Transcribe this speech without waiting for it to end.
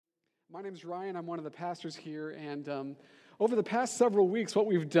My name's Ryan. I'm one of the pastors here, and over the past several weeks, what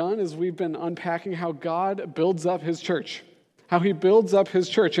we've done is we've been unpacking how God builds up His church, how He builds up His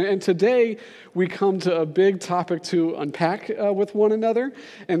church. And today, we come to a big topic to unpack with one another,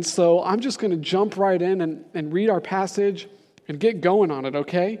 and so I'm just going to jump right in and read our passage and get going on it,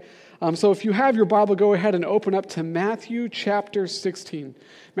 okay? So if you have your Bible, go ahead and open up to Matthew chapter 16.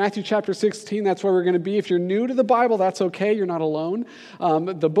 Matthew chapter 16, that's where we're going to be. If you're new to the Bible, that's okay. You're not alone.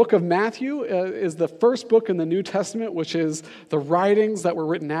 The book of Matthew is the first book in the New Testament, which is the writings that were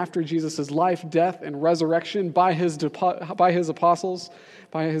written after Jesus' life, death, and resurrection by his apostles,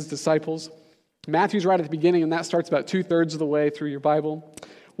 by his disciples. Matthew's right at the beginning, and that starts about 2/3 of the way through your Bible.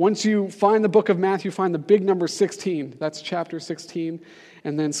 Once you find the book of Matthew, find the big number 16. That's chapter 16.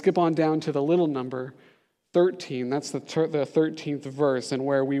 And then skip on down to the little number 13. That's the 13th verse, and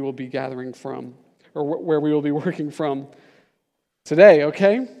where we will be gathering from, or where we will be working from today,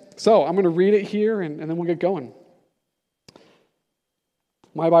 okay? So I'm going to read it here, and then we'll get going.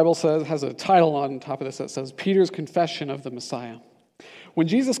 My Bible has a title on top of this that says, Peter's Confession of the Messiah. When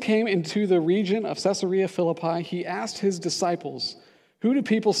Jesus came into the region of Caesarea Philippi, he asked his disciples, "Who do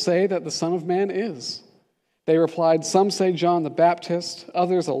people say that the Son of Man is?" They replied, "Some say John the Baptist,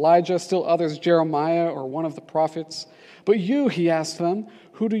 others Elijah, still others Jeremiah or one of the prophets. But you," he asked them,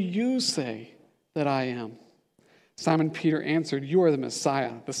 "who do you say that I am?" Simon Peter answered, "You are the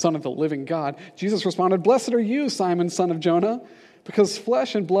Messiah, the Son of the living God." Jesus responded, "Blessed are you, Simon, son of Jonah, because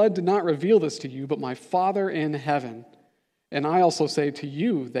flesh and blood did not reveal this to you, but my Father in heaven. And I also say to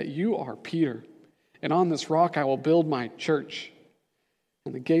you that you are Peter, and on this rock I will build my church,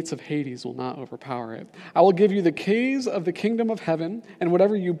 and the gates of Hades will not overpower it. I will give you the keys of the kingdom of heaven, and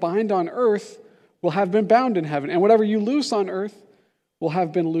whatever you bind on earth will have been bound in heaven, and whatever you loose on earth will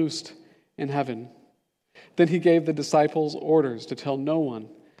have been loosed in heaven." Then he gave the disciples orders to tell no one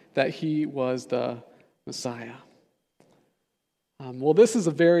that he was the Messiah. Well, this is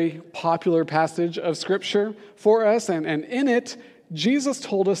a very popular passage of Scripture for us, and in it, Jesus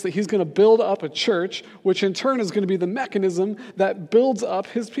told us that he's going to build up a church, which in turn is going to be the mechanism that builds up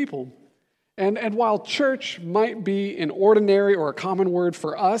his people. And while church might be an ordinary or a common word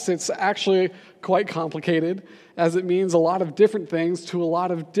for us, it's actually quite complicated, as it means a lot of different things to a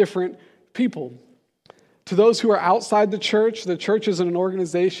lot of different people. To those who are outside the church is an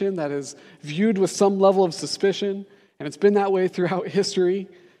organization that is viewed with some level of suspicion, and it's been that way throughout history.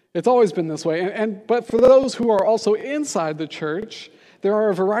 It's always been this way. But for those who are also inside the church, there are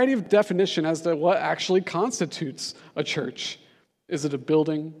a variety of definitions as to what actually constitutes a church. Is it a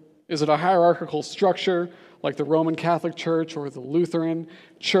building? Is it a hierarchical structure like the Roman Catholic Church or the Lutheran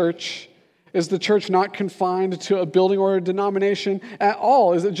Church? Is the church not confined to a building or a denomination at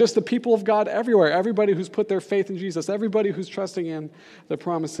all? Is it just the people of God everywhere? Everybody who's put their faith in Jesus, everybody who's trusting in the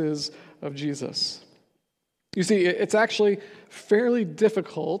promises of Jesus. You see, it's actually fairly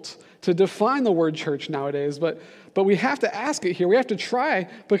difficult to define the word church nowadays, but we have to ask it here. We have to try,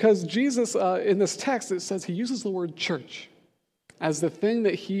 because Jesus, in this text, it says he uses the word church as the thing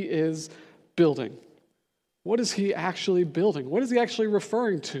that he is building. What is he actually building? What is he actually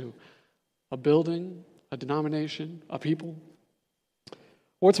referring to? A building, a denomination, a people?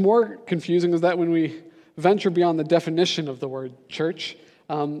 What's more confusing is that when we venture beyond the definition of the word church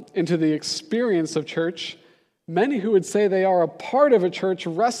into the experience of church, many who would say they are a part of a church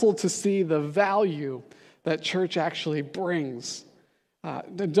wrestle to see the value that church actually brings.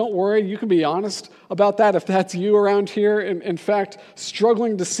 Don't worry, you can be honest about that if that's you around here. In fact,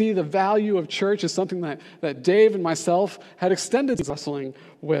 struggling to see the value of church is something that Dave and myself had extended wrestling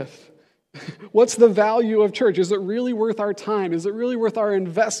with. What's the value of church? Is it really worth our time? Is it really worth our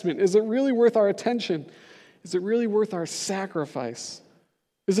investment? Is it really worth our attention? Is it really worth our sacrifice?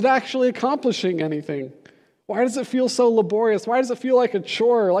 Is it actually accomplishing anything? Why does it feel so laborious? Why does it feel like a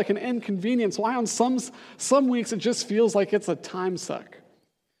chore, like an inconvenience? Why on some weeks it just feels like it's a time suck?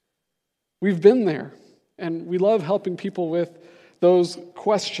 We've been there, and we love helping people with those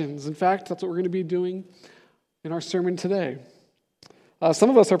questions. In fact, that's what we're going to be doing in our sermon today.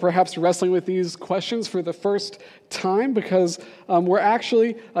 Some of us are perhaps wrestling with these questions for the first time because we're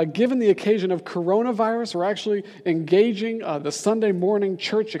actually, given the occasion of coronavirus, we're actually engaging the Sunday morning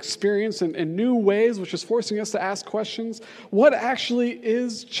church experience in new ways, which is forcing us to ask questions. What actually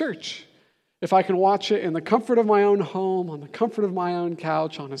is church? If I can watch it in the comfort of my own home, on the comfort of my own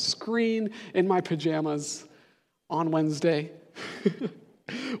couch, on a screen, in my pajamas, on Wednesday.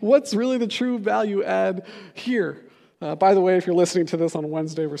 What's really the true value add here? By the way, if you're listening to this on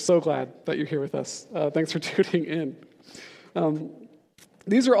Wednesday, we're so glad that you're here with us. Thanks for tuning in.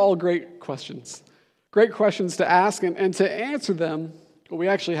 These are all great questions to ask, and to answer them, what we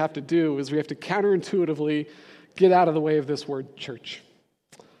actually have to do is we have to counterintuitively get out of the way of this word church.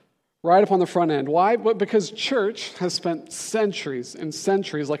 Right up on the front end. Why? Because church has spent centuries and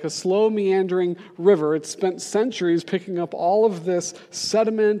centuries, like a slow meandering river, it's spent centuries picking up all of this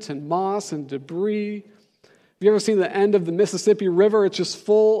sediment and moss and debris. Have you ever seen the end of the Mississippi River? It's just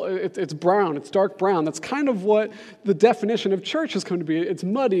full, it's brown, it's dark brown. That's kind of what the definition of church has come to be. It's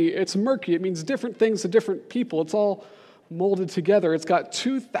muddy, it's murky, it means different things to different people. It's all molded together. It's got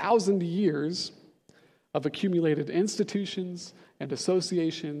 2,000 years of accumulated institutions and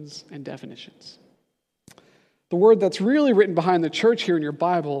associations and definitions. The word that's really written behind the church here in your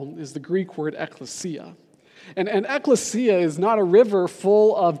Bible is the Greek word ekklesia. And ekklesia is not a river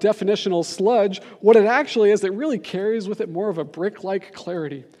full of definitional sludge. What it actually is, it really carries with it more of a brick-like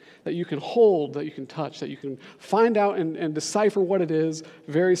clarity that you can hold, that you can touch, that you can find out and decipher what it is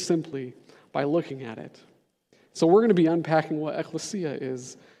very simply by looking at it. So we're going to be unpacking what ekklesia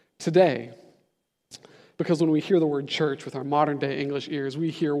is today. Because when we hear the word church with our modern-day English ears,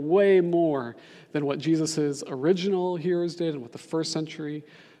 we hear way more than what Jesus' original hearers did and what the first century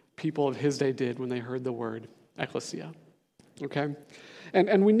people of his day did when they heard the word ekklesia. Okay?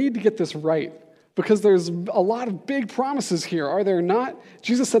 And we need to get this right because there's a lot of big promises here, are there not?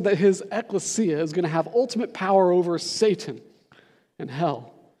 Jesus said that his ekklesia is going to have ultimate power over Satan and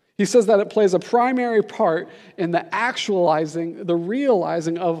hell. He says that it plays a primary part in the actualizing, the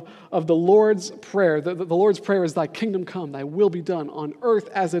realizing of the Lord's Prayer. The Lord's Prayer is, thy kingdom come, thy will be done on earth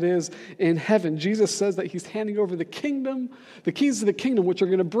as it is in heaven. Jesus says that he's handing over the kingdom, the keys to the kingdom, which are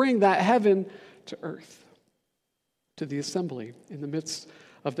going to bring that heaven to earth, to the assembly in the midst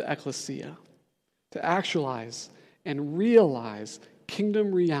of the ekklesia, to actualize and realize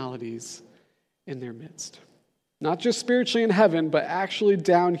kingdom realities in their midst. Not just spiritually in heaven, but actually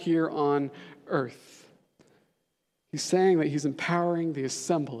down here on earth. He's saying that he's empowering the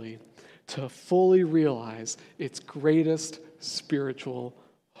assembly to fully realize its greatest spiritual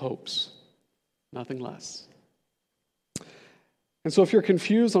hopes. Nothing less. And so if you're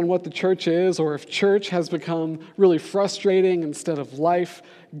confused on what the church is, or if church has become really frustrating instead of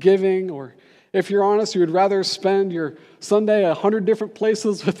life-giving, or if you're honest, you would rather spend your Sunday 100 different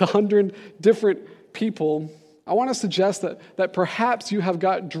places with 100 different people, I want to suggest that perhaps you have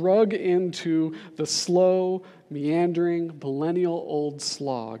got drug into the slow, meandering, millennial-old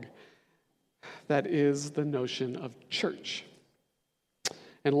slog that is the notion of church,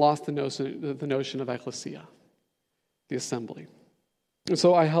 and lost the notion of ekklesia, the assembly. And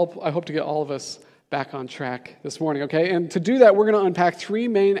so I hope to get all of us back on track this morning, okay? And to do that, we're going to unpack three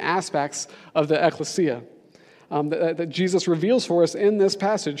main aspects of the ekklesia that Jesus reveals for us in this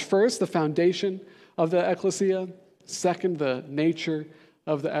passage. First, the foundation of the ekklesia. Second, the nature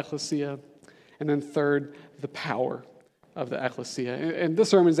of the ekklesia. And then third, the power of the ekklesia. And this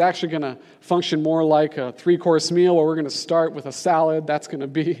sermon is actually going to function more like a three-course meal where we're going to start with a salad. That's going to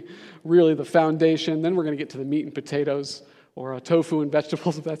be really the foundation. Then we're going to get to the meat and potatoes, or tofu and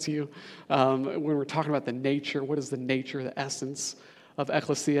vegetables, if that's you. When we're talking about the nature, what is the nature, the essence of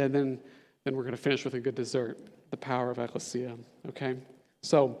ekklesia? And then we're going to finish with a good dessert, the power of ekklesia. Okay?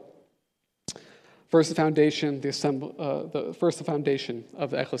 So, first, the foundation, the foundation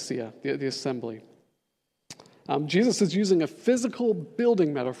of the ekklesia, the assembly. Jesus is using a physical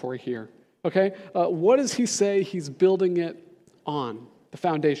building metaphor here. Okay, what does he say he's building it on? The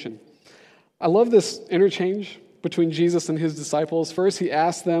foundation. I love this interchange between Jesus and his disciples. First, he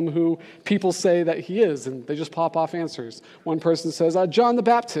asks them who people say that he is, and they just pop off answers. One person says, John the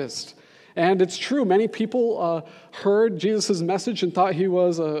Baptist. And it's true, many people heard Jesus' message and thought he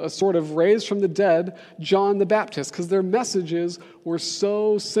was a sort of raised from the dead John the Baptist, because their messages were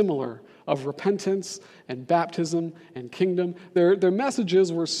so similar of repentance and baptism and kingdom. Their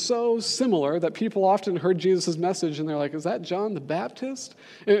messages were so similar that people often heard Jesus' message and they're like, is that John the Baptist?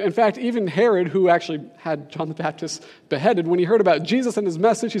 In fact, even Herod, who actually had John the Baptist beheaded, when he heard about Jesus and his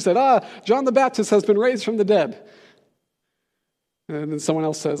message, he said, John the Baptist has been raised from the dead. And then someone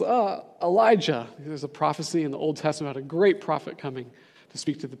else says, Elijah. There's a prophecy in the Old Testament about a great prophet coming to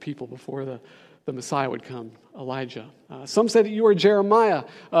speak to the people before the Messiah would come, Elijah. Some said that you are Jeremiah.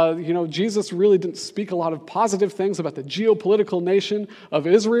 Jesus really didn't speak a lot of positive things about the geopolitical nation of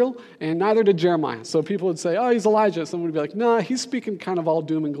Israel, and neither did Jeremiah. So people would say, he's Elijah. Someone would be like, nah, he's speaking kind of all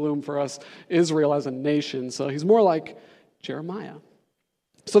doom and gloom for us, Israel as a nation. So he's more like Jeremiah.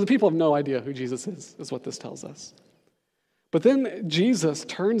 So the people have no idea who Jesus is what this tells us. But then Jesus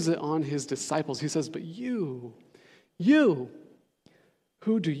turns it on his disciples. He says, but you,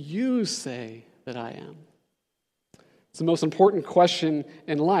 who do you say that I am? It's the most important question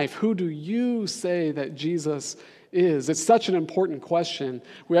in life. Who do you say that Jesus is. It's such an important question.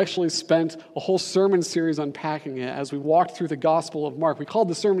 We actually spent a whole sermon series unpacking it as we walked through the Gospel of Mark. We called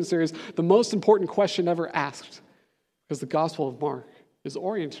the sermon series the most important question ever asked, because the Gospel of Mark is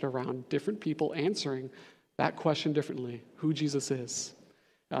oriented around different people answering that question differently, who Jesus is.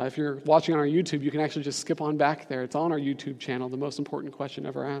 If you're watching on our YouTube, you can actually just skip on back there. It's on our YouTube channel, the most important question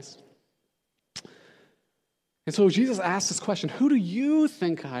ever asked. And so Jesus asked this question, who do you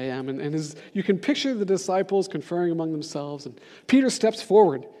think I am? And you can picture the disciples conferring among themselves. And Peter steps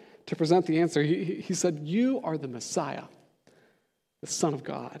forward to present the answer. He said, you are the Messiah, the Son of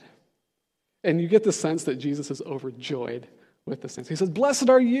God. And you get the sense that Jesus is overjoyed with this answer. He says, blessed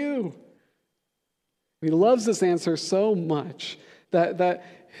are you. He loves this answer so much that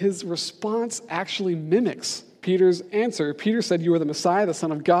his response actually mimics Peter's answer. Peter said, you are the Messiah, the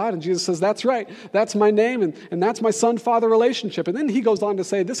Son of God. And Jesus says, that's right. That's my name, and that's my son-father relationship. And then he goes on to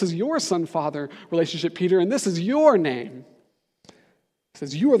say, this is your son-father relationship, Peter, and this is your name. He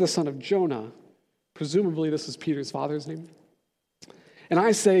says, you are the son of Jonah. Presumably, this is Peter's father's name. And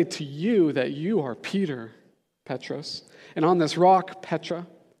I say to you that you are Peter, Petros, and on this rock, Petra,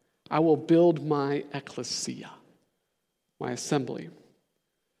 I will build my Ekklesia, my assembly.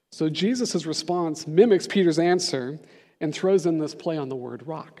 So Jesus' response mimics Peter's answer and throws in this play on the word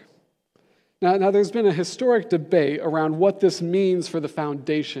rock. Now there's been a historic debate around what this means for the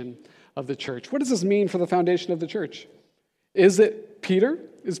foundation of the church. What does this mean for the foundation of the church? Is it Peter?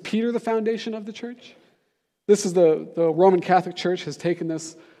 Is Peter the foundation of the church? This is the Roman Catholic Church has taken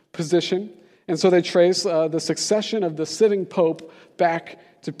this position, and so they trace the succession of the sitting pope back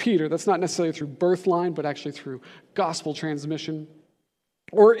to Peter. That's not necessarily through birth line, but actually through gospel transmission.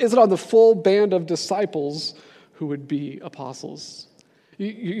 Or is it on the full band of disciples who would be apostles?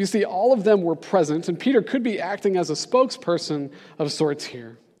 You see, all of them were present, and Peter could be acting as a spokesperson of sorts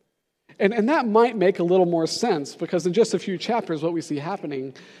here. And that might make a little more sense, because in just a few chapters, what we see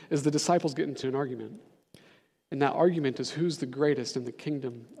happening is the disciples get into an argument. And that argument is who's the greatest in the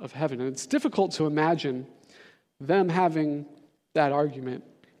kingdom of heaven. And it's difficult to imagine them having that argument,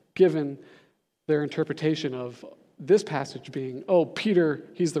 given their interpretation of this passage being, oh, Peter,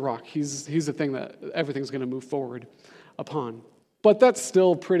 he's the rock. He's the thing that everything's going to move forward upon. But that's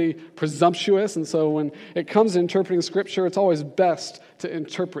still pretty presumptuous, and so when it comes to interpreting Scripture, it's always best to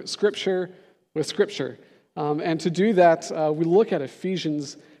interpret Scripture with Scripture. And to do that, we look at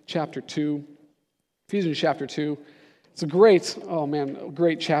Ephesians chapter 2. Ephesians chapter 2. It's a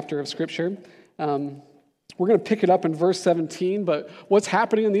great chapter of Scripture. We're going to pick it up in verse 17, but what's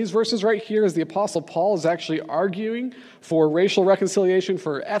happening in these verses right here is the Apostle Paul is actually arguing for racial reconciliation,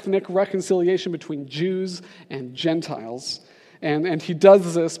 for ethnic reconciliation between Jews and Gentiles. And he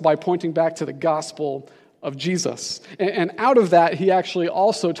does this by pointing back to the gospel of Jesus. And out of that, he actually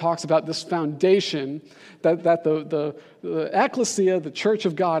also talks about this foundation that the Ekklesia, the church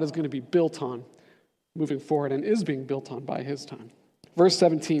of God, is going to be built on moving forward and is being built on by his time. Verse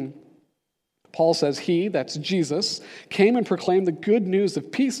 17. Paul says, he, that's Jesus, came and proclaimed the good news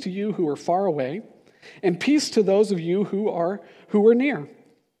of peace to you who are far away, and peace to those of you who are near.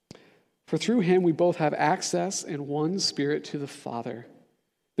 For through him we both have access in one Spirit to the Father.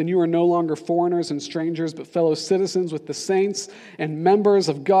 Then you are no longer foreigners and strangers, but fellow citizens with the saints and members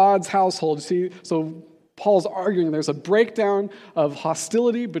of God's household. See, so Paul's arguing there's a breakdown of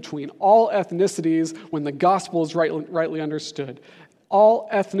hostility between all ethnicities when the gospel is rightly understood. All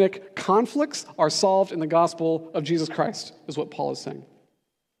ethnic conflicts are solved in the gospel of Jesus Christ, is what Paul is saying.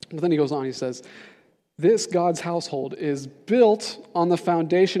 But then he goes on, he says, this God's household is built on the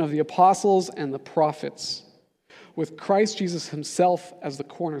foundation of the apostles and the prophets, with Christ Jesus himself as the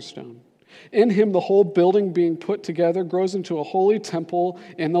cornerstone. In him, the whole building being put together grows into a holy temple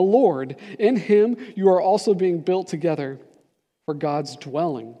in the Lord. In him, you are also being built together for God's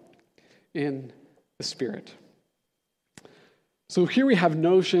dwelling in the Spirit. So here we have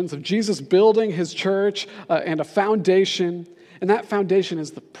notions of Jesus building his church and a foundation, and that foundation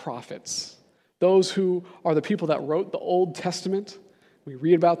is the prophets, those who are the people that wrote the Old Testament. We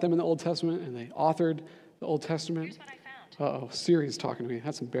read about them in the Old Testament, and they authored the Old Testament. Here's what I found. Uh-oh, Siri's talking to me.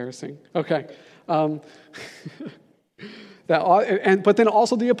 That's embarrassing. Okay. But then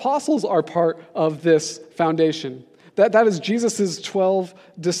also the apostles are part of this foundation. That is Jesus' 12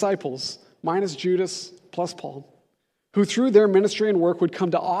 disciples, minus Judas plus Paul, who through their ministry and work would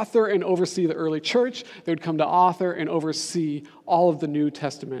come to author and oversee the early church. They would come to author and oversee all of the New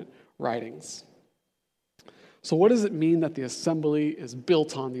Testament writings. So what does it mean that the assembly is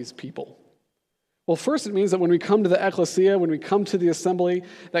built on these people? Well, first it means that when we come to the Ekklesia, when we come to the assembly,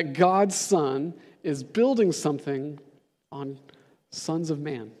 that God's Son is building something on sons of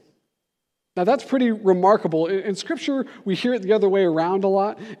man. Now, that's pretty remarkable. In Scripture, we hear it the other way around a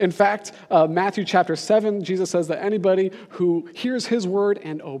lot. In fact, Matthew chapter 7, Jesus says that anybody who hears his word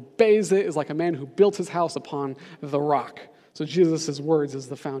and obeys it is like a man who built his house upon the rock. So Jesus' words is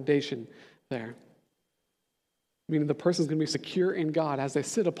the foundation there. Meaning the person's going to be secure in God as they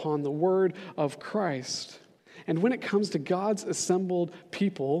sit upon the word of Christ. And when it comes to God's assembled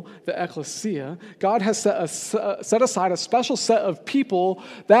people, the Ekklesia, God has set aside a special set of people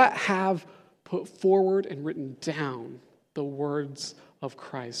that have put forward and written down the words of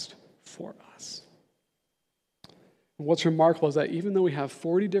Christ for us. And what's remarkable is that even though we have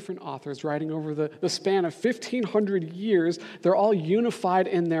 40 different authors writing over the span of 1,500 years, they're all unified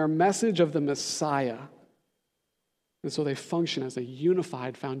in their message of the Messiah. And so they function as a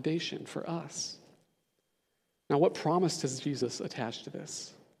unified foundation for us. Now, what promise does Jesus attach to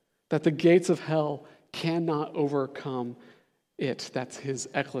this? That the gates of hell cannot overcome it. That's his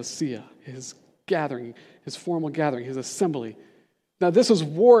ekklesia, his gathering, his formal gathering, his assembly. Now, this is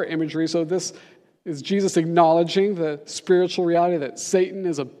war imagery, so this is Jesus acknowledging the spiritual reality that Satan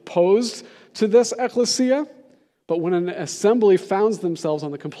is opposed to this ekklesia. But when an assembly founds themselves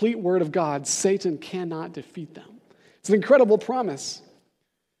on the complete word of God, Satan cannot defeat them. It's an incredible promise.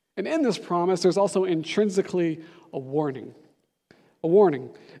 And in this promise, there's also intrinsically a warning. A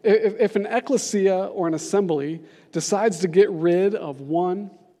warning. If an ekklesia or an assembly decides to get rid of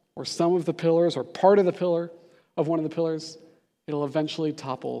one or some of the pillars or part of the pillar of one of the pillars, it'll eventually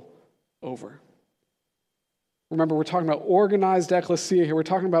topple over. Remember, we're talking about organized ekklesia here. We're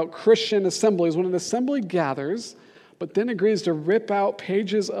talking about Christian assemblies. When an assembly gathers, but then agrees to rip out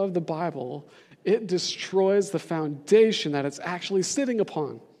pages of the Bible, it destroys the foundation that it's actually sitting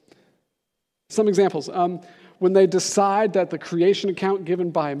upon. Some examples. When they decide that the creation account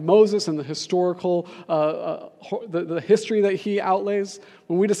given by Moses and the historical, the history that he outlays,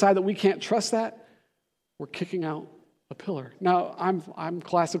 when we decide that we can't trust that, we're kicking out a pillar. Now, I'm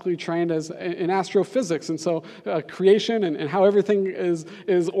classically trained in astrophysics, and so creation and how everything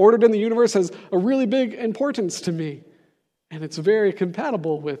is ordered in the universe has a really big importance to me, and it's very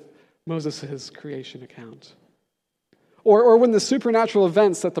compatible with Moses' creation account. Or when the supernatural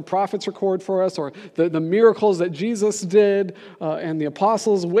events that the prophets record for us, or the miracles that Jesus did and the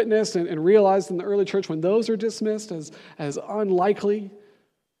apostles witnessed and realized in the early church, when those are dismissed as unlikely,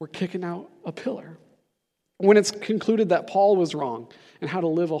 we're kicking out a pillar. When it's concluded that Paul was wrong and how to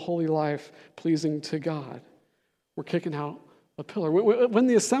live a holy life pleasing to God, we're kicking out a pillar. When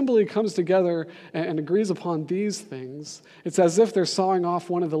the assembly comes together and agrees upon these things, it's as if they're sawing off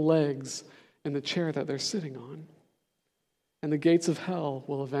one of the legs in the chair that they're sitting on. And the gates of hell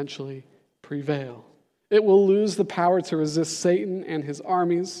will eventually prevail. It will lose the power to resist Satan and his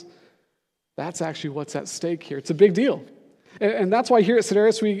armies. That's actually what's at stake here. It's a big deal. And that's why here at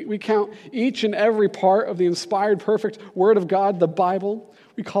Sedaris we count each and every part of the inspired, perfect Word of God, the Bible.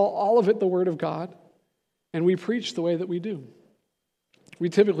 We call all of it the Word of God. And we preach the way that we do. We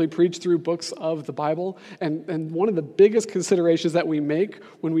typically preach through books of the Bible, and one of the biggest considerations that we make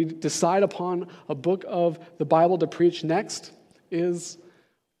when we decide upon a book of the Bible to preach next is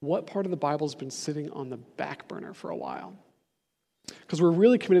what part of the Bible has been sitting on the back burner for a while. Because we're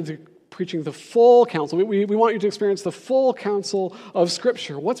really committed to preaching the full counsel. We want you to experience the full counsel of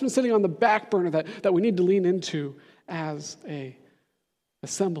Scripture. What's been sitting on the back burner that we need to lean into as an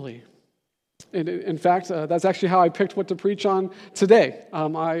assembly. In fact, that's actually how I picked what to preach on today.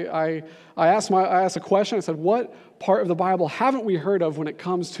 I asked a question. I said, what part of the Bible haven't we heard of when it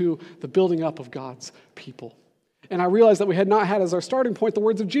comes to the building up of God's people? And I realized that we had not had as our starting point the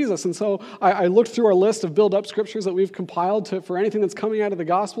words of Jesus. And so I looked through our list of build-up scriptures that we've compiled for anything that's coming out of the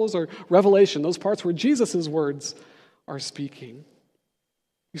Gospels or Revelation, those parts where Jesus' words are speaking.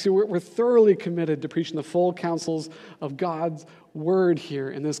 You see, we're thoroughly committed to preaching the full counsels of God's word here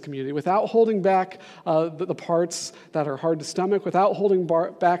in this community without holding back the parts that are hard to stomach, without holding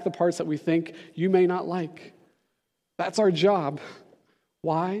back the parts that we think you may not like. That's our job.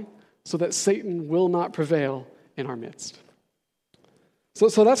 Why? So that Satan will not prevail in our midst.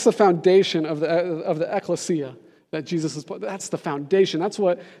 So that's the foundation of the ekklesia that Jesus is. That's the foundation. That's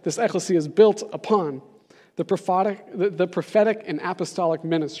what this ekklesia is built upon. The prophetic and apostolic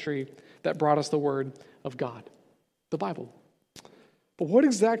ministry that brought us the word of God, the Bible. But what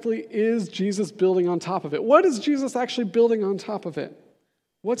exactly is Jesus building on top of it? What is Jesus actually building on top of it?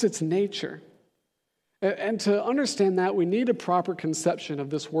 What's its nature? And to understand that, we need a proper conception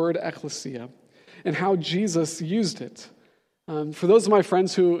of this word ekklesia and how Jesus used it. For those of my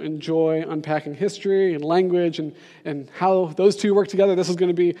friends who enjoy unpacking history and language and how those two work together, this is going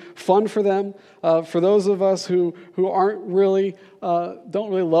to be fun for them. For those of us who aren't really, don't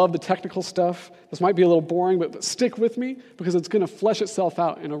really love the technical stuff, this might be a little boring, but stick with me because it's going to flesh itself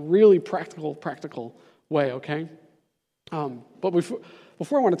out in a really practical way, okay? But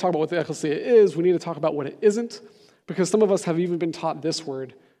before I want to talk about what the Ekklesia is, we need to talk about what it isn't, because some of us have even been taught this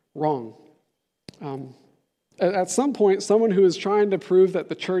word wrong. At some point, someone who is trying to prove that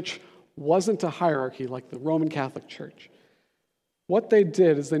the church wasn't a hierarchy like the Roman Catholic Church, what they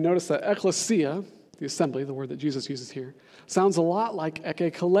did is they noticed that ekklesia, the assembly, the word that Jesus uses here, sounds a lot like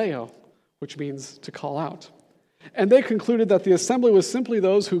ekkaleo, which means to call out. And they concluded that the assembly was simply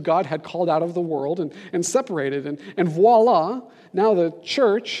those who God had called out of the world and separated. And voila, now the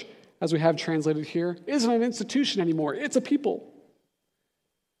church, as we have translated here, isn't an institution anymore. It's a people.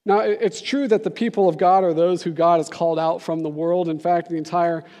 Now, it's true that the people of God are those who God has called out from the world. In fact, the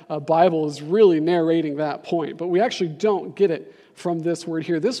entire Bible is really narrating that point. But we actually don't get it from this word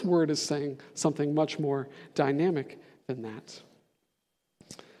here. This word is saying something much more dynamic than that.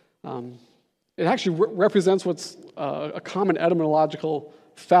 It actually represents what's a common etymological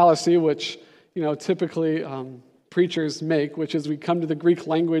fallacy, which typically preachers make, which is we come to the Greek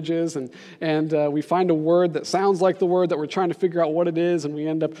languages and we find a word that sounds like the word that we're trying to figure out what it is, and we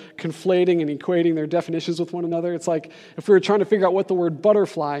end up conflating and equating their definitions with one another. It's like if we were trying to figure out what the word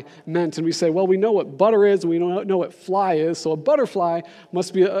butterfly meant, and we say, well, we know what butter is, and we don't know what fly is, so a butterfly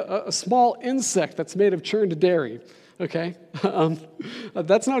must be a small insect that's made of churned dairy, okay?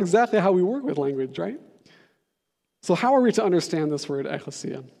 That's not exactly how we work with language, right? So how are we to understand this word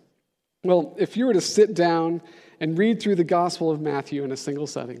ekklesia? Well, if you were to sit down and read through the Gospel of Matthew in a single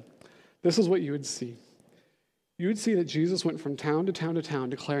setting, this is what you would see. You would see that Jesus went from town to town to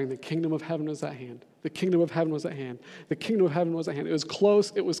town declaring the kingdom of heaven was at hand. The kingdom of heaven was at hand. The kingdom of heaven was at hand. It was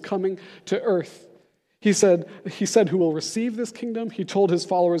close. It was coming to earth. He said, who will receive this kingdom? He told his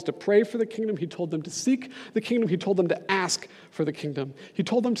followers to pray for the kingdom. He told them to seek the kingdom. He told them to ask for the kingdom. He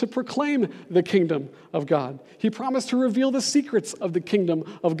told them to proclaim the kingdom of God. He promised to reveal the secrets of the kingdom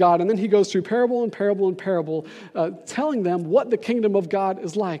of God. And then he goes through parable and parable and parable, telling them what the kingdom of God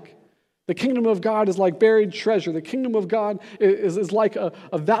is like. The kingdom of God is like buried treasure. The kingdom of God is like a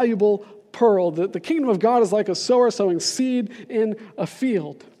valuable pearl. The kingdom of God is like a sower sowing seed in a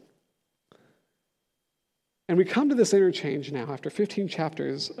field. And we come to this interchange now after 15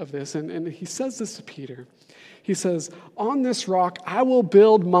 chapters of this, and he says this to Peter. He says, on this rock I will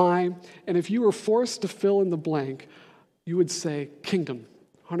build my, and if you were forced to fill in the blank, you would say kingdom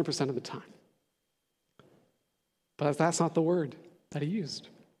 100% of the time. But that's not the word that he used.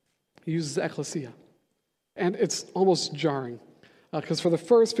 He uses ekklesia. And it's almost jarring, because for the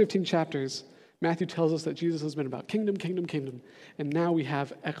first 15 chapters, Matthew tells us that Jesus has been about kingdom, kingdom, kingdom, and now we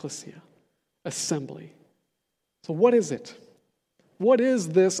have ekklesia, assembly. So what is it? What is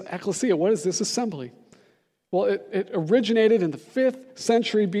this ekklesia? What is this assembly? Well, it originated in the 5th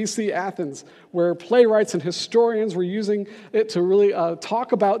century BC Athens, where playwrights and historians were using it to really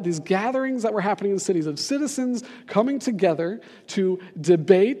talk about these gatherings that were happening in cities of citizens coming together to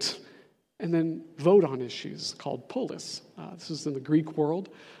debate and then vote on issues called polis. This is in the Greek world.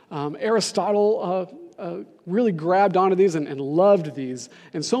 Aristotle really grabbed onto these and loved these,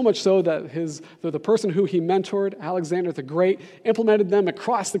 and so much so that the person who he mentored, Alexander the Great, implemented them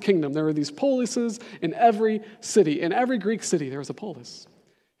across the kingdom. There were these polises in every city. In every Greek city, there was a polis.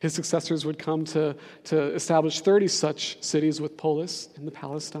 His successors would come to establish 30 such cities with polis in the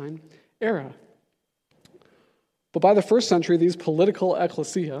Palestine era. But by the 1st century, these political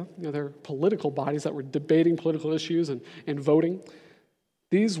ekklesia, they're political bodies that were debating political issues and voting,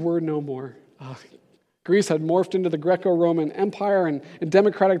 these were no more. Greece had morphed into the Greco-Roman Empire, and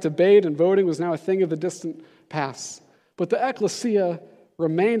democratic debate and voting was now a thing of the distant past. But the ekklesia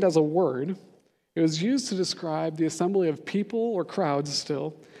remained as a word. It was used to describe the assembly of people, or crowds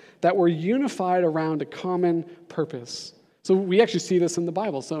still, that were unified around a common purpose. So we actually see this in the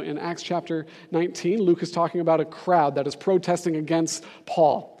Bible. So in Acts chapter 19, Luke is talking about a crowd that is protesting against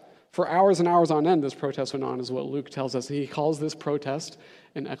Paul. For hours and hours on end, this protest went on, is what Luke tells us. He calls this protest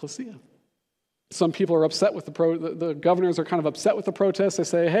an ekklesia. Some people are upset with the governors are kind of upset with the protest. They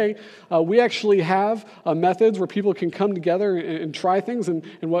say, hey, we actually have methods where people can come together and try things in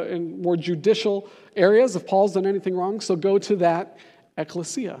more judicial areas if Paul's done anything wrong. So go to that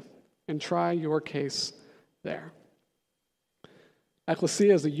ekklesia and try your case there.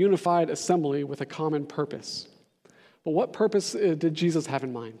 Ekklesia is a unified assembly with a common purpose. But what purpose did Jesus have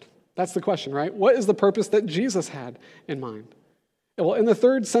in mind? That's the question, right? What is the purpose that Jesus had in mind? Well, in the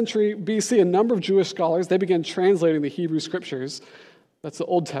 3rd century BC, a number of Jewish scholars, they began translating the Hebrew scriptures, that's the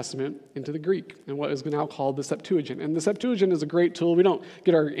Old Testament, into the Greek, and what is now called the Septuagint. And the Septuagint is a great tool. We don't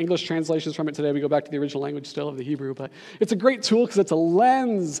get our English translations from it today. We go back to the original language still of the Hebrew, but it's a great tool because it's a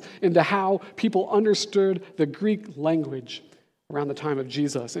lens into how people understood the Greek language around the time of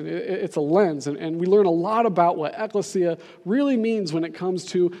Jesus. And it's a lens, and we learn a lot about what Ekklesia really means when it comes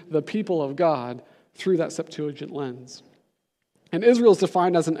to the people of God through that Septuagint lens. And Israel is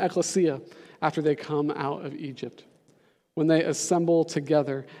defined as an Ekklesia after they come out of Egypt, when they assemble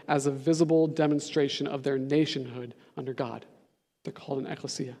together as a visible demonstration of their nationhood under God. They're called an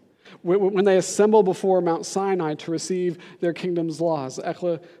Ekklesia. When they assemble before Mount Sinai to receive their kingdom's laws,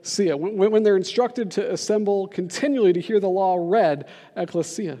 Ekklesia. When they're instructed to assemble continually to hear the law read,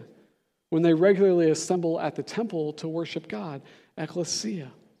 Ekklesia. When they regularly assemble at the temple to worship God, Ekklesia.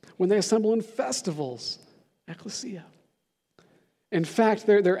 When they assemble in festivals, Ekklesia. In fact,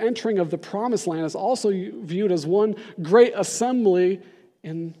 their entering of the Promised Land is also viewed as one great assembly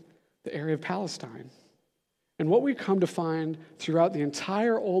in the area of Palestine. And what we come to find throughout the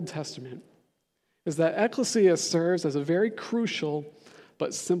entire Old Testament is that Ekklesia serves as a very crucial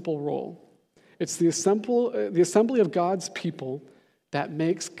but simple role. It's the assembly of God's people that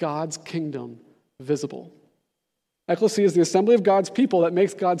makes God's kingdom visible. Ekklesia is the assembly of God's people that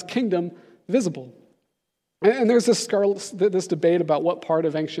makes God's kingdom visible. And there's this debate about what part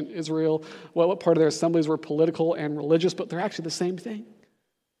of ancient Israel, what part of their assemblies were political and religious, but they're actually the same thing.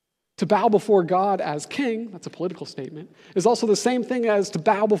 To bow before God as king, that's a political statement, is also the same thing as to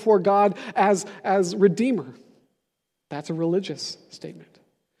bow before God as Redeemer. That's a religious statement.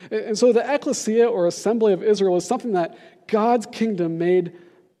 And so the Ekklesia, or assembly of Israel, is something that God's kingdom made,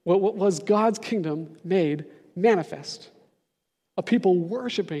 what was God's kingdom made manifest. A people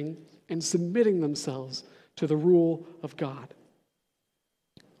worshiping and submitting themselves to the rule of God.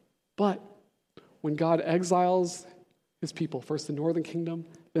 But when God exiles his people, first the northern kingdom,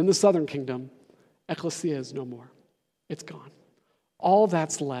 then the southern kingdom, Ekklesia is no more. It's gone. All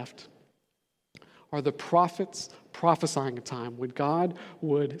that's left are the prophets prophesying a time when God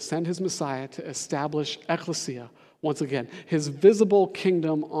would send his Messiah to establish Ekklesia once again, his visible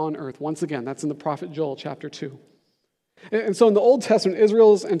kingdom on earth. Once again, that's in the prophet Joel chapter 2. And so in the Old Testament,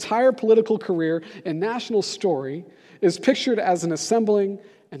 Israel's entire political career and national story is pictured as an assembling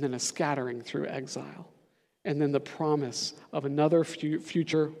and then a scattering through exile, and then the promise of another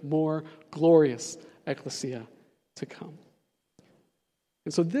future, more glorious Ekklesia to come.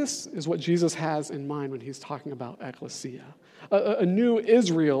 And so this is what Jesus has in mind when he's talking about Ekklesia, a new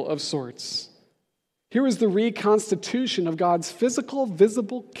Israel of sorts. Here is the reconstitution of God's physical,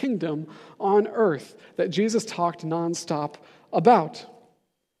 visible kingdom on earth that Jesus talked nonstop about.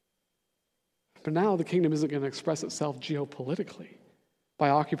 But now the kingdom isn't going to express itself geopolitically by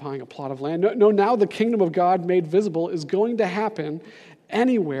occupying a plot of land. No, now the kingdom of God made visible is going to happen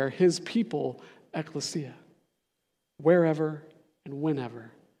anywhere his people, Ekklesia, wherever and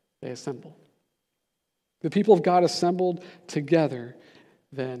whenever they assemble. The people of God assembled together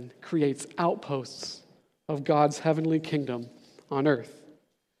then creates outposts of God's heavenly kingdom on earth.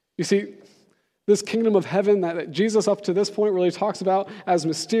 You see, this kingdom of heaven that Jesus up to this point really talks about as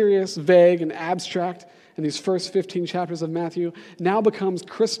mysterious, vague, and abstract in these first 15 chapters of Matthew now becomes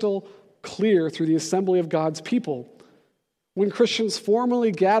crystal clear through the assembly of God's people. When Christians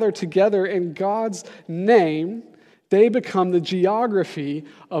formally gather together in God's name, they become the geography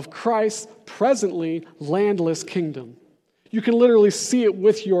of Christ's presently landless kingdom. You can literally see it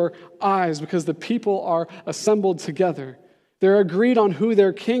with your eyes because the people are assembled together. They're agreed on who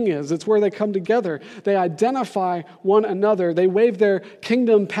their king is. It's where they come together. They identify one another. They wave their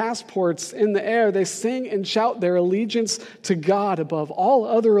kingdom passports in the air. They sing and shout their allegiance to God above all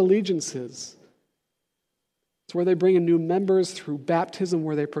other allegiances. It's where they bring in new members through baptism,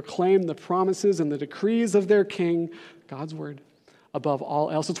 where they proclaim the promises and the decrees of their king, God's word, above all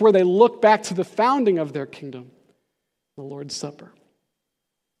else. It's where they look back to the founding of their kingdom, the Lord's Supper.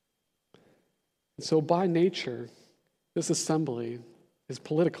 And so by nature, this assembly is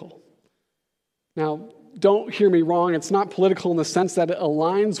political. Now, don't hear me wrong. It's not political in the sense that it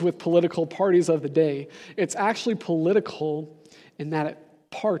aligns with political parties of the day. It's actually political in that it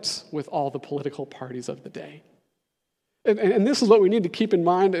parts with all the political parties of the day. And this is what we need to keep in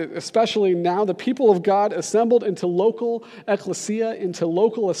mind, especially now. The people of God assembled into local ecclesia, into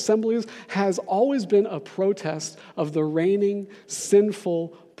local assemblies, has always been a protest of the reigning,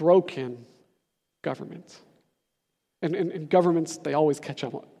 sinful, broken government. And governments, they always catch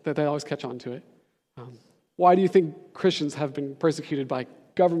on to it. Why do you think Christians have been persecuted by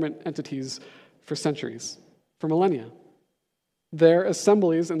government entities for centuries, for millennia? Their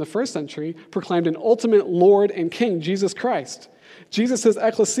assemblies in the first century proclaimed an ultimate Lord and King, Jesus Christ. Jesus'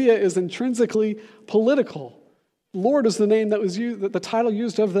 Ekklesia is intrinsically political. Lord is the name that was used, the title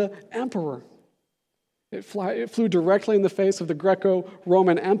used of the emperor. It flew directly in the face of the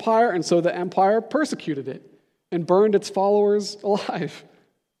Greco-Roman Empire, and so the empire persecuted it and burned its followers alive.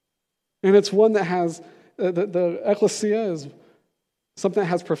 And it's one that has, the Ekklesia is something that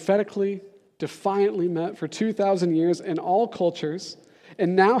has prophetically, defiantly met for 2,000 years in all cultures,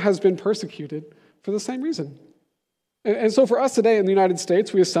 and now has been persecuted for the same reason. And so for us today in the United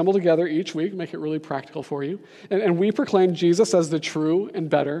States, we assemble together each week, make it really practical for you, and we proclaim Jesus as the true and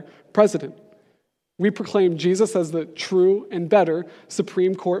better president. We proclaim Jesus as the true and better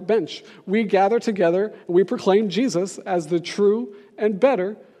Supreme Court bench. We gather together and we proclaim Jesus as the true and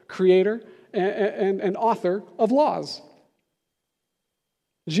better creator and author of laws.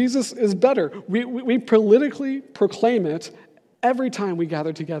 Jesus is better. We politically proclaim it every time we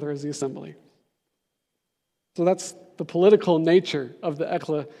gather together as the assembly. So that's the political nature of the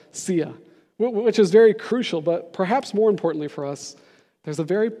Ekklesia, which is very crucial, but perhaps more importantly for us, there's a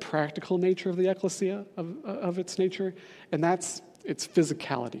very practical nature of the Ekklesia, of its nature, and that's its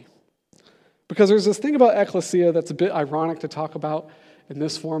physicality. Because there's this thing about Ekklesia that's a bit ironic to talk about in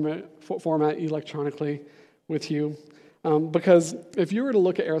this format electronically with you. Because if you were to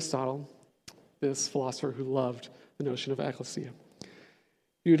look at Aristotle, this philosopher who loved the notion of Ekklesia,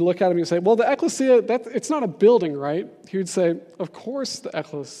 you'd look at him and you'd say, well, the Ekklesia, it's not a building, right? He would say, of course the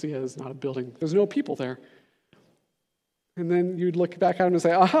Ekklesia is not a building. There's no people there. And then you'd look back at him and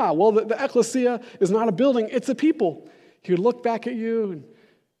say, aha, well, the Ekklesia is not a building, it's a people. He would look back at you and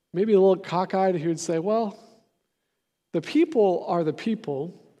maybe a little cockeyed, he would say, well, the people are the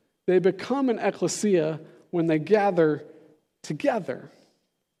people. They become an Ekklesia when they gather together.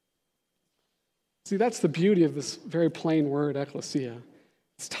 See, that's the beauty of this very plain word, Ekklesia.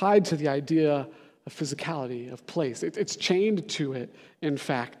 It's tied to the idea of physicality, of place. It's chained to it, in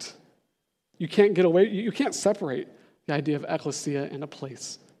fact. You can't get away, you can't separate the idea of Ekklesia and a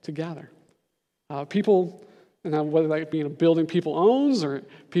place to gather. People, and whether that be in a building people owns, or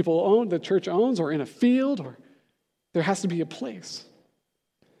the church owns, or in a field, or there has to be a place.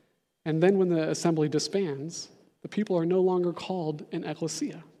 And then when the assembly disbands, the people are no longer called an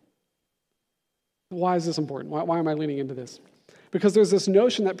Ekklesia. Why is this important? Why am I leaning into this? Because there's this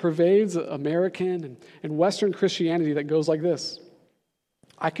notion that pervades American and Western Christianity that goes like this.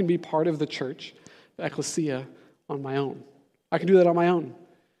 I can be part of the church, the Ekklesia, on my own. I can do that on my own.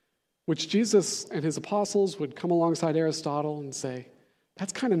 Which Jesus and his apostles would come alongside Aristotle and say,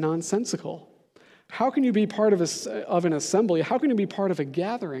 that's kind of nonsensical. How can you be part of an assembly? How can you be part of a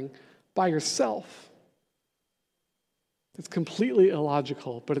gathering by yourself? It's completely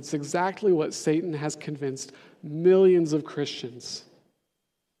illogical, but it's exactly what Satan has convinced millions of Christians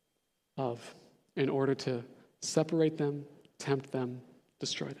of in order to separate them, tempt them,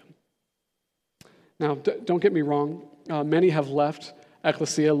 destroy them. Now, don't get me wrong. Many have left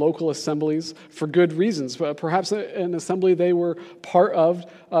Ekklesia, local assemblies, for good reasons. Perhaps an assembly they were part of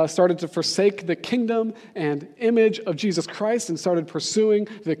started to forsake the kingdom and image of Jesus Christ and started pursuing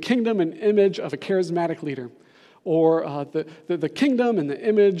the kingdom and image of a charismatic leader, or the kingdom and the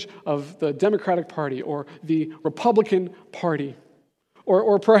image of the Democratic Party or the Republican Party.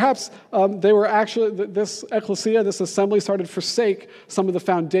 Or perhaps they were actually, this Ekklesia, this assembly started to forsake some of the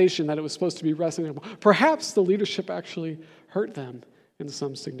foundation that it was supposed to be resting on. Perhaps the leadership actually hurt them in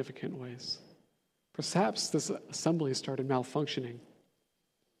some significant ways. Perhaps this assembly started malfunctioning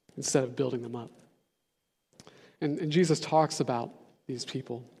instead of building them up. And Jesus talks about these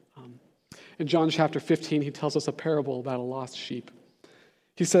people. In John chapter 15, he tells us a parable about a lost sheep.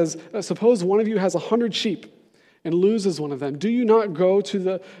 He says, suppose one of you has 100 sheep and loses one of them. Do you not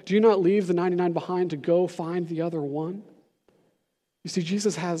leave the 99 behind to go find the other one? You see,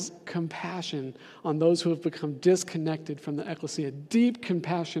 Jesus has compassion on those who have become disconnected from the Ekklesia. Deep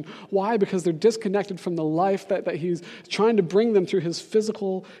compassion. Why? Because they're disconnected from the life that he's trying to bring them through his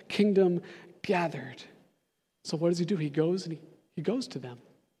physical kingdom gathered. So what does he do? He goes and he goes to them.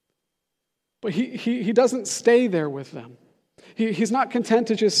 But he doesn't stay there with them. He's not content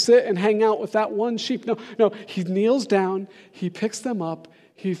to just sit and hang out with that one sheep. No, he kneels down, he picks them up,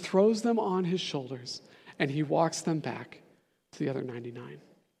 he throws them on his shoulders, and he walks them back to the other 99.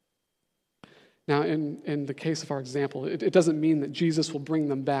 Now, in the case of our example, it doesn't mean that Jesus will bring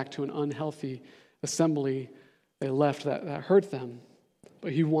them back to an unhealthy assembly they left that hurt them,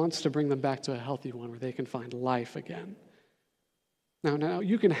 but he wants to bring them back to a healthy one where they can find life again. Now,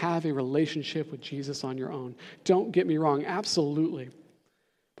 you can have a relationship with Jesus on your own. Don't get me wrong, absolutely.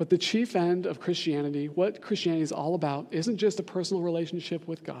 But the chief end of Christianity, what Christianity is all about, isn't just a personal relationship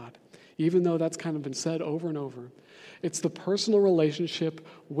with God, even though that's kind of been said over and over. It's the personal relationship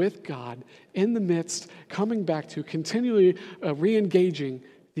with God in the midst, coming back to, continually re-engaging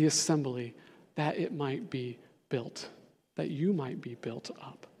the assembly, that it might be built, that you might be built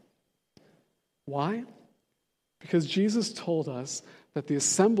up. Why? Because Jesus told us that the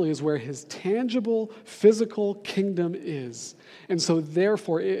assembly is where his tangible, physical kingdom is. And so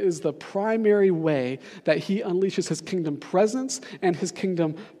therefore, it is the primary way that he unleashes his kingdom presence and his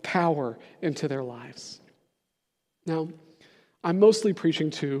kingdom power into their lives. Now, I'm mostly preaching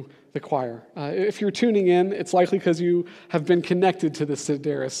to the choir. If you're tuning in, it's likely because you have been connected to the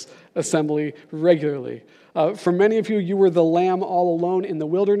Sedaris assembly regularly. For many of you, you were the lamb all alone in the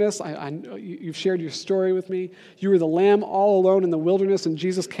wilderness. You've shared your story with me. You were the lamb all alone in the wilderness, and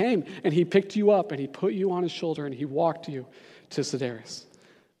Jesus came, and he picked you up, and he put you on his shoulder, and he walked you to Sedaris.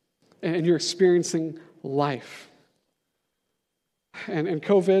 And you're experiencing life. And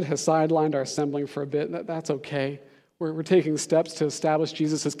COVID has sidelined our assembling for a bit. That's okay. We're taking steps to establish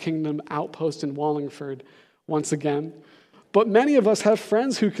Jesus' kingdom outpost in Wallingford once again. But many of us have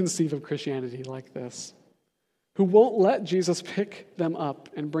friends who conceive of Christianity like this, who won't let Jesus pick them up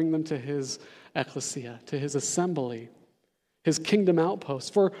and bring them to his Ekklesia, to his assembly, his kingdom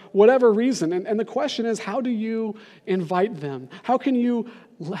outpost, for whatever reason. And the question is, how do you invite them? How can you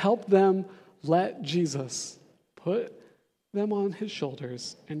help them let Jesus put them on his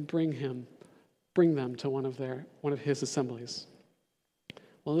shoulders and bring them to one of his assemblies?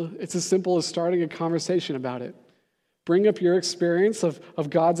 Well, it's as simple as starting a conversation about it. Bring up your experience of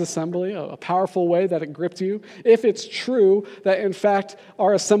God's assembly, a powerful way that it gripped you. If it's true that, in fact,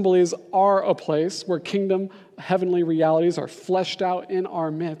 our assemblies are a place where kingdom, heavenly realities are fleshed out in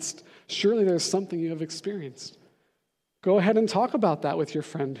our midst, surely there's something you have experienced. Go ahead and talk about that with your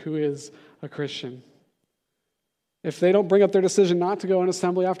friend who is a Christian. If they don't bring up their decision not to go in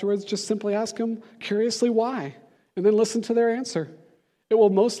assembly afterwards, just simply ask them curiously why, and then listen to their answer. It will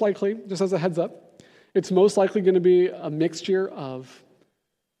most likely, just as a heads up, it's most likely going to be a mixture of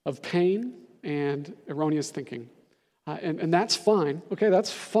pain and erroneous thinking. And that's fine. Okay,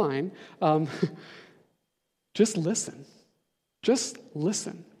 that's fine. Just listen. Just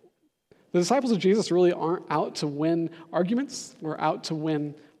listen. The disciples of Jesus really aren't out to win arguments. We're out to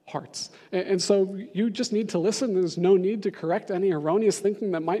win hearts. And so you just need to listen. There's no need to correct any erroneous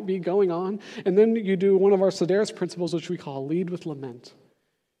thinking that might be going on. And then you do one of our Sedaris principles, which we call lead with lament.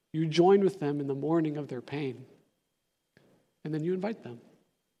 You join with them in the mourning of their pain. And then you invite them.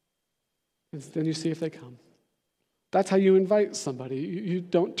 And then you see if they come. That's how you invite somebody. You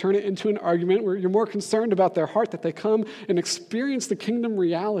don't turn it into an argument where you're more concerned about their heart, that they come and experience the kingdom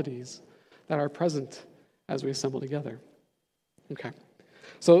realities that are present as we assemble together. Okay.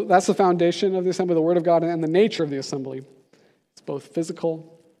 So that's the foundation of the assembly, the Word of God, and the nature of the assembly. It's both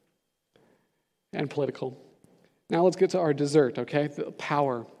physical and political. Now let's get to our dessert, okay? The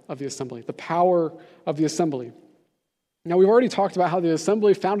power of the assembly. The power of the assembly. Now we've already talked about how the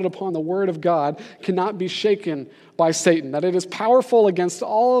assembly founded upon the Word of God cannot be shaken by Satan, that it is powerful against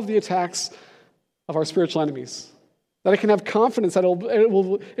all of the attacks of our spiritual enemies, that it can have confidence that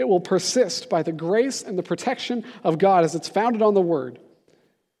it will persist by the grace and the protection of God as it's founded on the Word.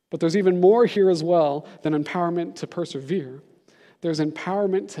 But there's even more here as well than empowerment to persevere. There's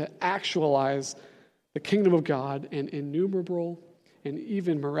empowerment to actualize the kingdom of God in innumerable and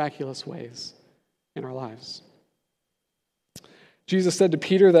even miraculous ways in our lives. Jesus said to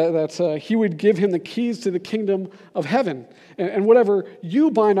Peter that he would give him the keys to the kingdom of heaven. And whatever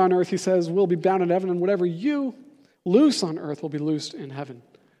you bind on earth, he says, will be bound in heaven, and whatever you loose on earth will be loosed in heaven.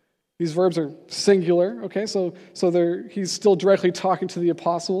 These verbs are singular, okay? So he's still directly talking to the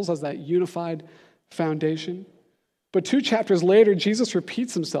apostles as that unified foundation. But 2 chapters later, Jesus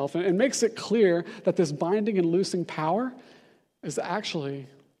repeats himself and makes it clear that this binding and loosing power is actually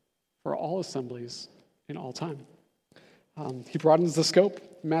for all assemblies in all time. He broadens the scope.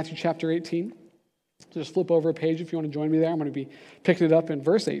 Matthew chapter 18. Just flip over a page if you want to join me there. I'm going to be picking it up in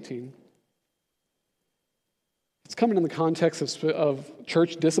verse 18. It's coming in the context of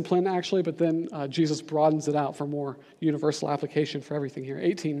church discipline, actually, but then Jesus broadens it out for more universal application for everything here.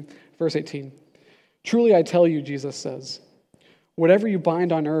 Verse 18. Truly I tell you, Jesus says, whatever you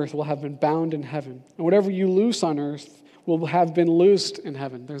bind on earth will have been bound in heaven, and whatever you loose on earth will have been loosed in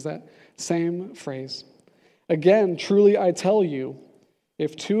heaven. There's that same phrase. Again, truly I tell you,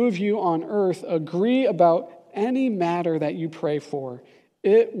 if 2 of you on earth agree about any matter that you pray for,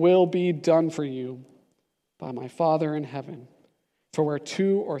 it will be done for you by my Father in heaven. For where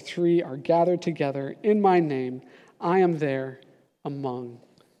 2 or 3 are gathered together in my name, I am there among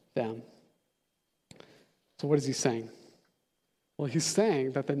them. So what is he saying? Well, he's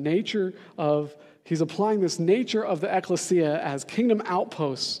saying that he's applying this nature of the Ekklesia as kingdom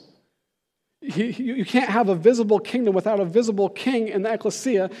outposts. You can't have a visible kingdom without a visible king in the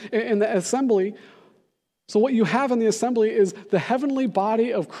Ekklesia, in the assembly. So what you have in the assembly is the heavenly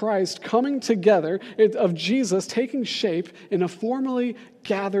body of Christ coming together, of Jesus taking shape in a formally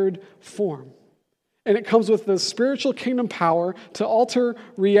gathered form. And it comes with the spiritual kingdom power to alter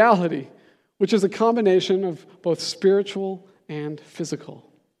reality, which is a combination of both spiritual and physical.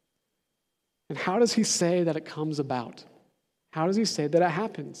 And how does he say that it comes about? How does he say that it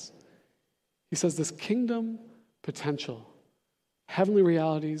happens? He says this kingdom potential, heavenly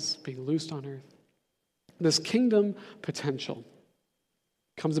realities being loosed on earth, this kingdom potential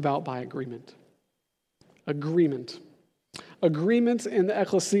comes about by agreement. Agreement. Agreement in the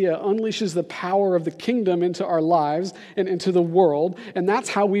Ekklesia unleashes the power of the kingdom into our lives and into the world, and that's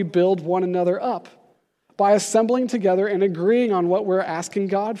how we build one another up, by assembling together and agreeing on what we're asking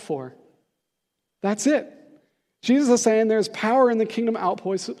God for. That's it. Jesus is saying there's power in the kingdom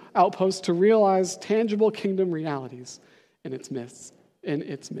outpost to realize tangible kingdom realities in its midst.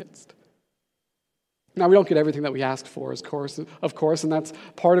 Now, we don't get everything that we ask for, of course, and that's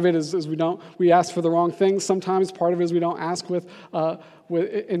part of it is we ask for the wrong things. Sometimes part of it is we don't ask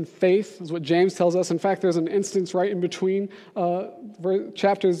in faith, is what James tells us. In fact, there's an instance right in between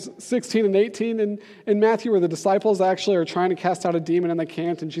chapters 16 and 18 in Matthew where the disciples actually are trying to cast out a demon and they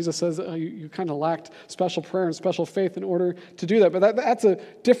can't, and Jesus says, you kind of lacked special prayer and special faith in order to do that. But that's a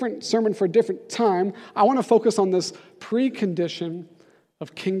different sermon for a different time. I want to focus on this precondition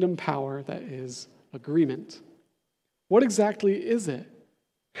of kingdom power that is agreement. What exactly is it?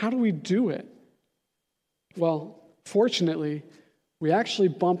 How do we do it? Well, fortunately, we actually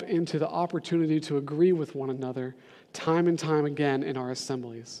bump into the opportunity to agree with one another time and time again in our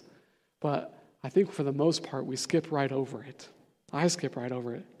assemblies. But I think for the most part, we skip right over it. I skip right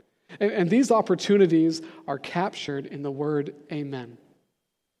over it. And these opportunities are captured in the word amen.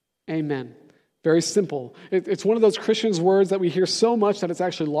 Amen. Very simple. It's one of those Christian words that we hear so much that it's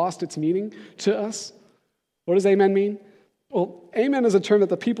actually lost its meaning to us. What does amen mean? Well, amen is a term that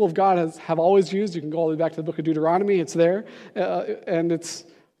the people of God have always used. You can go all the way back to the book of Deuteronomy. It's there. And it's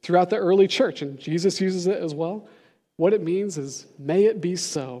throughout the early church. And Jesus uses it as well. What it means is, may it be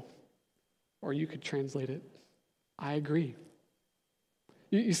so. Or you could translate it, I agree.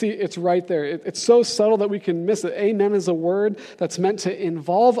 You see, it's right there. It's so subtle that we can miss it. Amen is a word that's meant to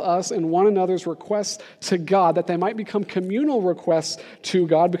involve us in one another's requests to God, that they might become communal requests to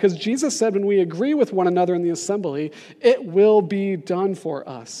God, because Jesus said when we agree with one another in the assembly, it will be done for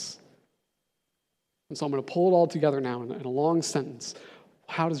us. And so I'm going to pull it all together now in a long sentence.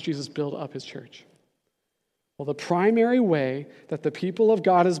 How does Jesus build up his church? Well, the primary way that the people of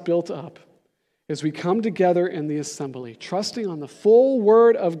God is built up is we come together in the assembly, trusting on the full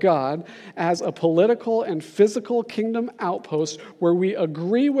word of God as a political and physical kingdom outpost where we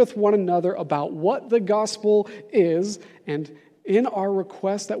agree with one another about what the gospel is and in our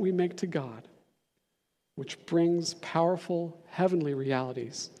requests that we make to God, which brings powerful heavenly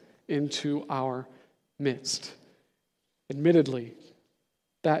realities into our midst. Admittedly,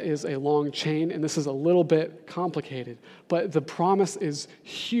 that is a long chain, and this is a little bit complicated, but the promise is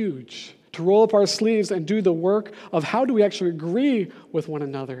huge. To roll up our sleeves and do the work of how do we actually agree with one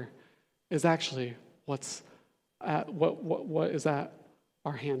another is actually what is at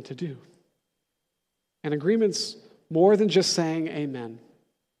our hand to do. And agreement's more than just saying amen.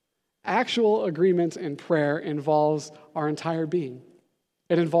 Actual agreement in prayer involves our entire being.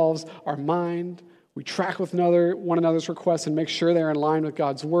 It involves our mind. We track with one another's requests and make sure they're in line with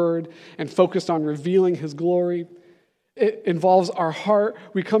God's word and focused on revealing his glory. It involves our heart.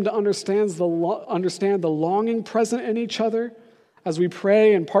 We come to understand the longing present in each other as we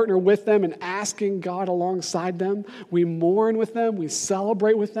pray and partner with them and asking God alongside them. We mourn with them. We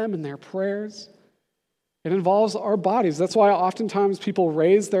celebrate with them in their prayers. It involves our bodies. That's why oftentimes people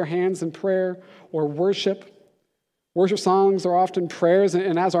raise their hands in prayer or worship. Worship songs are often prayers,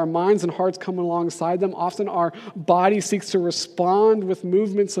 and as our minds and hearts come alongside them, often our body seeks to respond with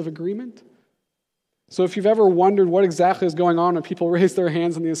movements of agreement. So if you've ever wondered what exactly is going on when people raise their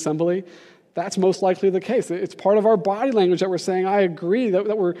hands in the assembly, that's most likely the case. It's part of our body language that we're saying, I agree,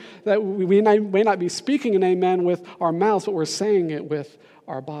 that we may not be speaking an amen with our mouths, but we're saying it with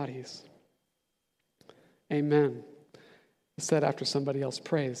our bodies. Amen. It's said after somebody else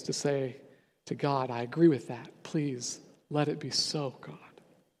prays to say to God, I agree with that. Please let it be so, God.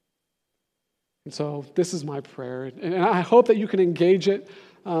 And so this is my prayer, and I hope that you can engage it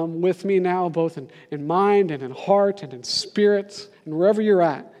with me now, both in mind and in heart and in spirit and wherever you're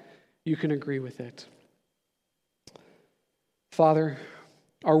at. you can agree with it. Father,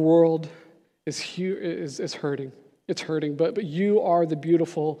 our world is hurting. It's hurting, but you are the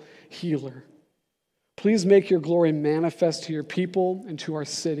beautiful healer. Please make your glory manifest to your people and to our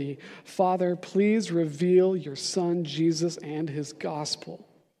city. Father, please reveal your Son, Jesus, and his gospel.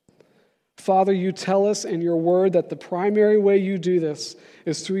 Father, you tell us in your word that the primary way you do this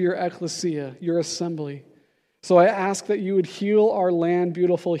is through your Ekklesia, your assembly. So I ask that you would heal our land,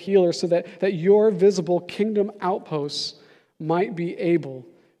 beautiful healer, so that your visible kingdom outposts might be able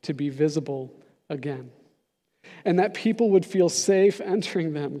to be visible again. And that people would feel safe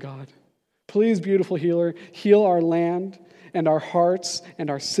entering them, God. Please, beautiful healer, heal our land and our hearts and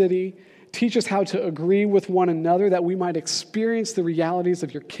our city. Teach us how to agree with one another that we might experience the realities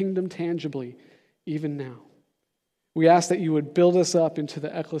of your kingdom tangibly, even now. We ask that you would build us up into the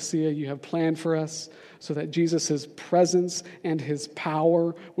Ekklesia you have planned for us so that Jesus' presence and his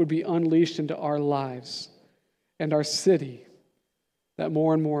power would be unleashed into our lives and our city, that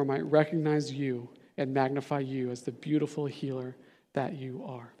more and more might recognize you and magnify you as the beautiful healer that you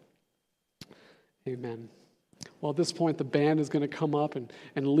are. Amen. Well, at this point, the band is going to come up and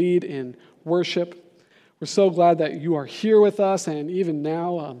lead in worship. We're so glad that you are here with us, and even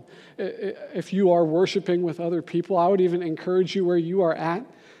now, if you are worshiping with other people, I would even encourage you where you are at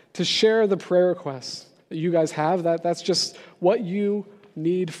to share the prayer requests that you guys have. That's just what you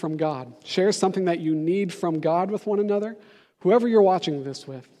need from God. Share something that you need from God with one another, whoever you're watching this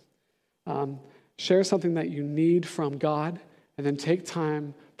with. Share something that you need from God, and then take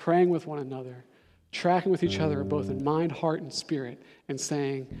time praying with one another, tracking with each other both in mind, heart, and spirit, and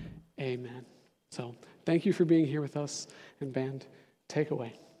saying amen. So thank you for being here with us, and band, take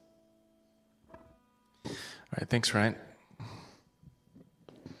away. All right, thanks, Ryan.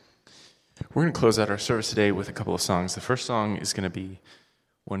 We're going to close out our service today with a couple of songs. The first song is going to be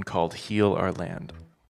one called Heal Our Land.